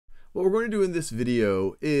What we're going to do in this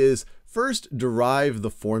video is first derive the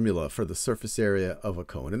formula for the surface area of a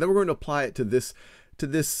cone, and then we're going to apply it to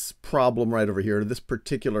this problem right over here, to this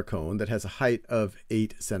particular cone that has a height of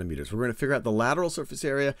 8 centimeters. We're going to figure out the lateral surface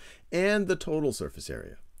area and the total surface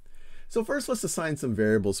area. So first let's assign some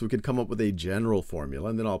variables so we could come up with a general formula,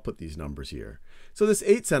 and then I'll put these numbers here. So this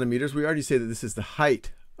 8 centimeters, we already say that this is the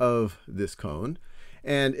height of this cone.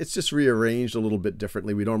 And it's just rearranged a little bit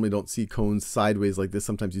differently. We normally don't see cones sideways like this.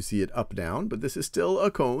 Sometimes you see it up down, but this is still a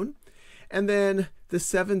cone. And then the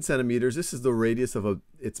 7 centimeters, this is the radius of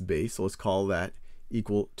its base. So let's call that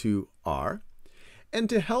equal to r. And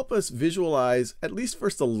to help us visualize at least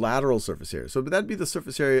first the lateral surface area, so that'd be the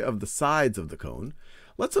surface area of the sides of the cone.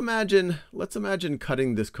 Let's imagine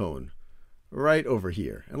cutting this cone right over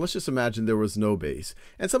here. And let's just imagine there was no base.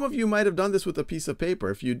 And some of you might have done this with a piece of paper.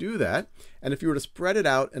 If you do that, and if you were to spread it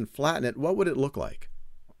out and flatten it, what would it look like?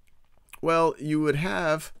 Well, you would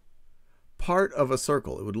have part of a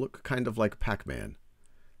circle. It would look kind of like Pac-Man.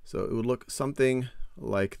 So it would look something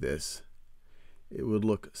like this. It would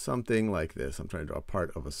look something like this. I'm trying to draw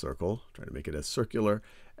part of a circle, trying to make it as circular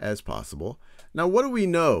as possible. Now, what do we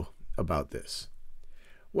know about this?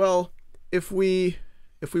 Well, if we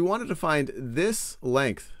wanted to find this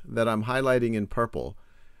length that I'm highlighting in purple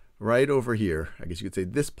right over here, I guess you could say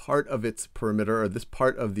this part of its perimeter, or this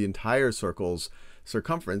part of the entire circle's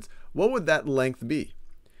circumference, what would that length be?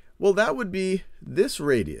 Well, that would be this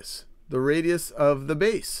radius, the radius of the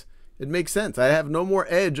base. It makes sense. I have no more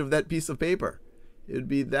edge of that piece of paper. It would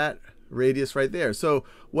be that radius right there. So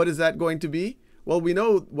what is that going to be? Well, we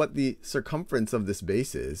know what the circumference of this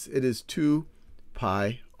base is. It is 2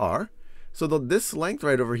 pi r. So this length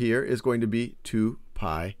right over here is going to be 2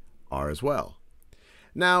 pi r as well.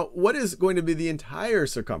 Now, what is going to be the entire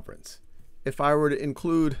circumference if I were to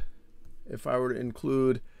include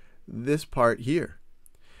this part here?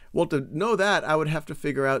 Well, to know that, I would have to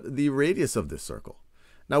figure out the radius of this circle.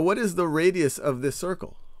 Now, what is the radius of this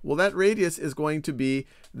circle? Well, that radius is going to be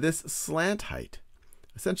this slant height.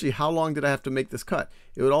 Essentially, how long did I have to make this cut?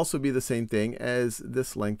 It would also be the same thing as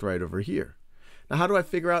this length right over here. Now, how do I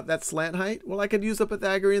figure out that slant height? Well, I could use the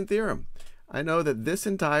Pythagorean theorem. I know that this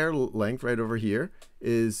entire length right over here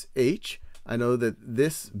is h. I know that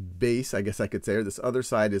this base, I guess I could say, or this other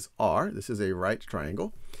side is r. This is a right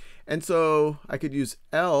triangle. And so I could use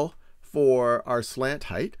L for our slant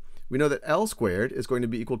height. We know that L squared is going to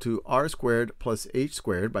be equal to r squared plus h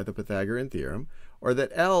squared by the Pythagorean theorem, or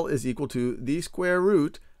that L is equal to the square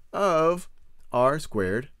root of r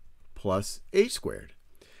squared plus h squared.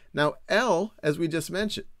 Now, L, as we just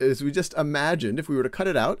imagined, if we were to cut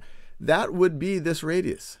it out, that would be this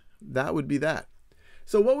radius. That would be that.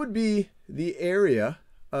 So what would be the area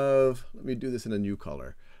of, let me do this in a new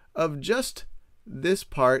color, of just this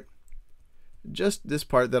part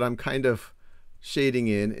that I'm kind of shading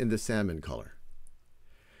in the salmon color?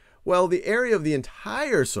 Well, the area of the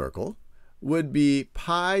entire circle would be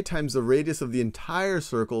pi times the radius of the entire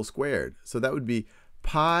circle squared. So that would be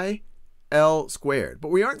pi L squared. But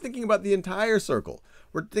we aren't thinking about the entire circle.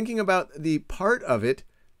 We're thinking about the part of it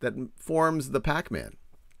that forms the Pac-Man.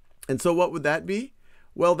 And so what would that be?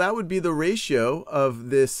 Well, that would be the ratio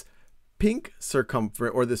of this pink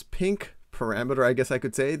circumference, or this pink parameter, I guess I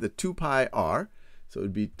could say, the 2 pi r. So it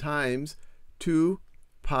would be times 2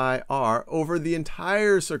 pi r over the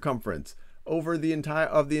entire circumference, over the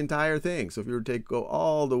entire thing. So if you were to go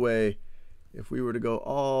all the way, if we were to go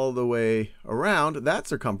all the way around, that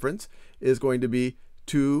circumference is going to be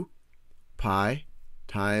 2 pi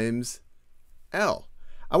times L.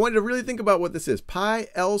 I wanted to really think about what this is. Pi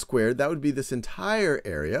L squared, that would be this entire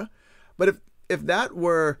area. But if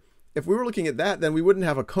we were looking at that, then we wouldn't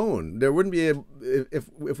have a cone. There wouldn't be if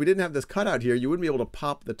we didn't have this cutout here, you wouldn't be able to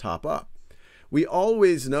pop the top up. We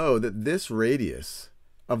always know that this radius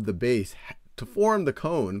of the base, to form the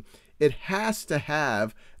cone, it has to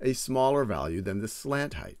have a smaller value than the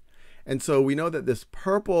slant height. And so we know that this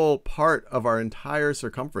purple part of our entire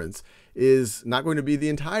circumference is not going to be the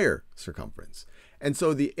entire circumference. And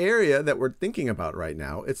so the area that we're thinking about right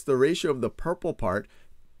now, it's the ratio of the purple part,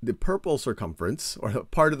 the purple circumference, or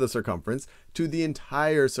part of the circumference, to the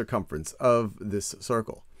entire circumference of this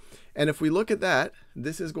circle. And if we look at that,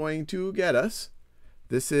 this is going to get us,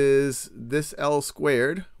 this is this L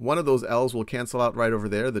squared. One of those L's will cancel out right over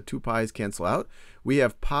there. The 2 pi's cancel out. We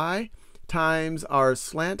have pi times our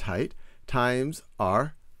slant height times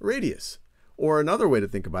our radius. Or another way to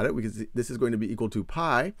think about it, because this is going to be equal to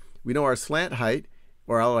pi. We know our slant height,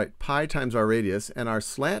 or I'll write pi times our radius, and our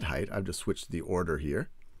slant height, I've just switched the order here.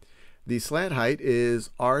 The slant height is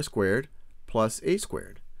r squared plus h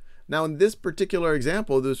squared. Now in this particular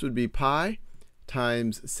example, this would be pi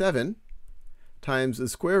times 7 times the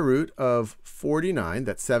square root of 49,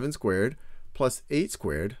 that's 7 squared, plus 8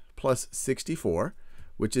 squared, plus 64,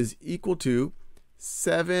 which is equal to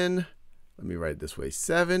 7, let me write it this way,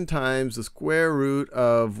 7 times the square root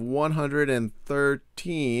of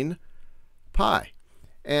 113 pi.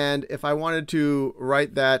 And if I wanted to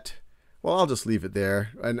write that, well, I'll just leave it there,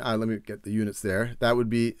 and let me get the units there. That would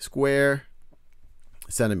be square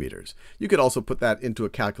centimeters. You could also put that into a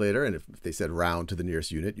calculator, and if they said round to the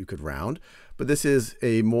nearest unit, you could round. But this is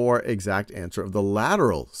a more exact answer of the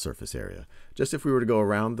lateral surface area, just if we were to go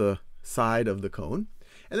around the side of the cone.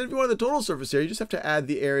 And then if you want the total surface area, you just have to add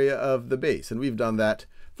the area of the base. And we've done that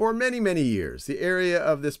for many, many years. The area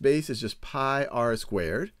of this base is just pi r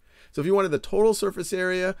squared. So if you wanted the total surface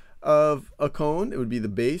area of a cone, it would be the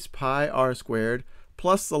base pi r squared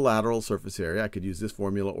plus the lateral surface area. I could use this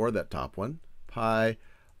formula or that top one. Pi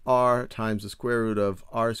r times the square root of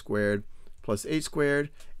r squared plus 8 squared.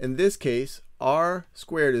 In this case, r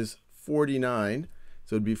squared is 49.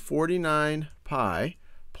 So it would be 49 pi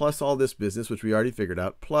plus all this business, which we already figured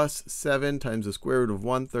out, plus 7 times the square root of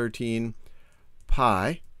 113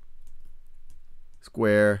 pi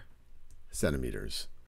square centimeters.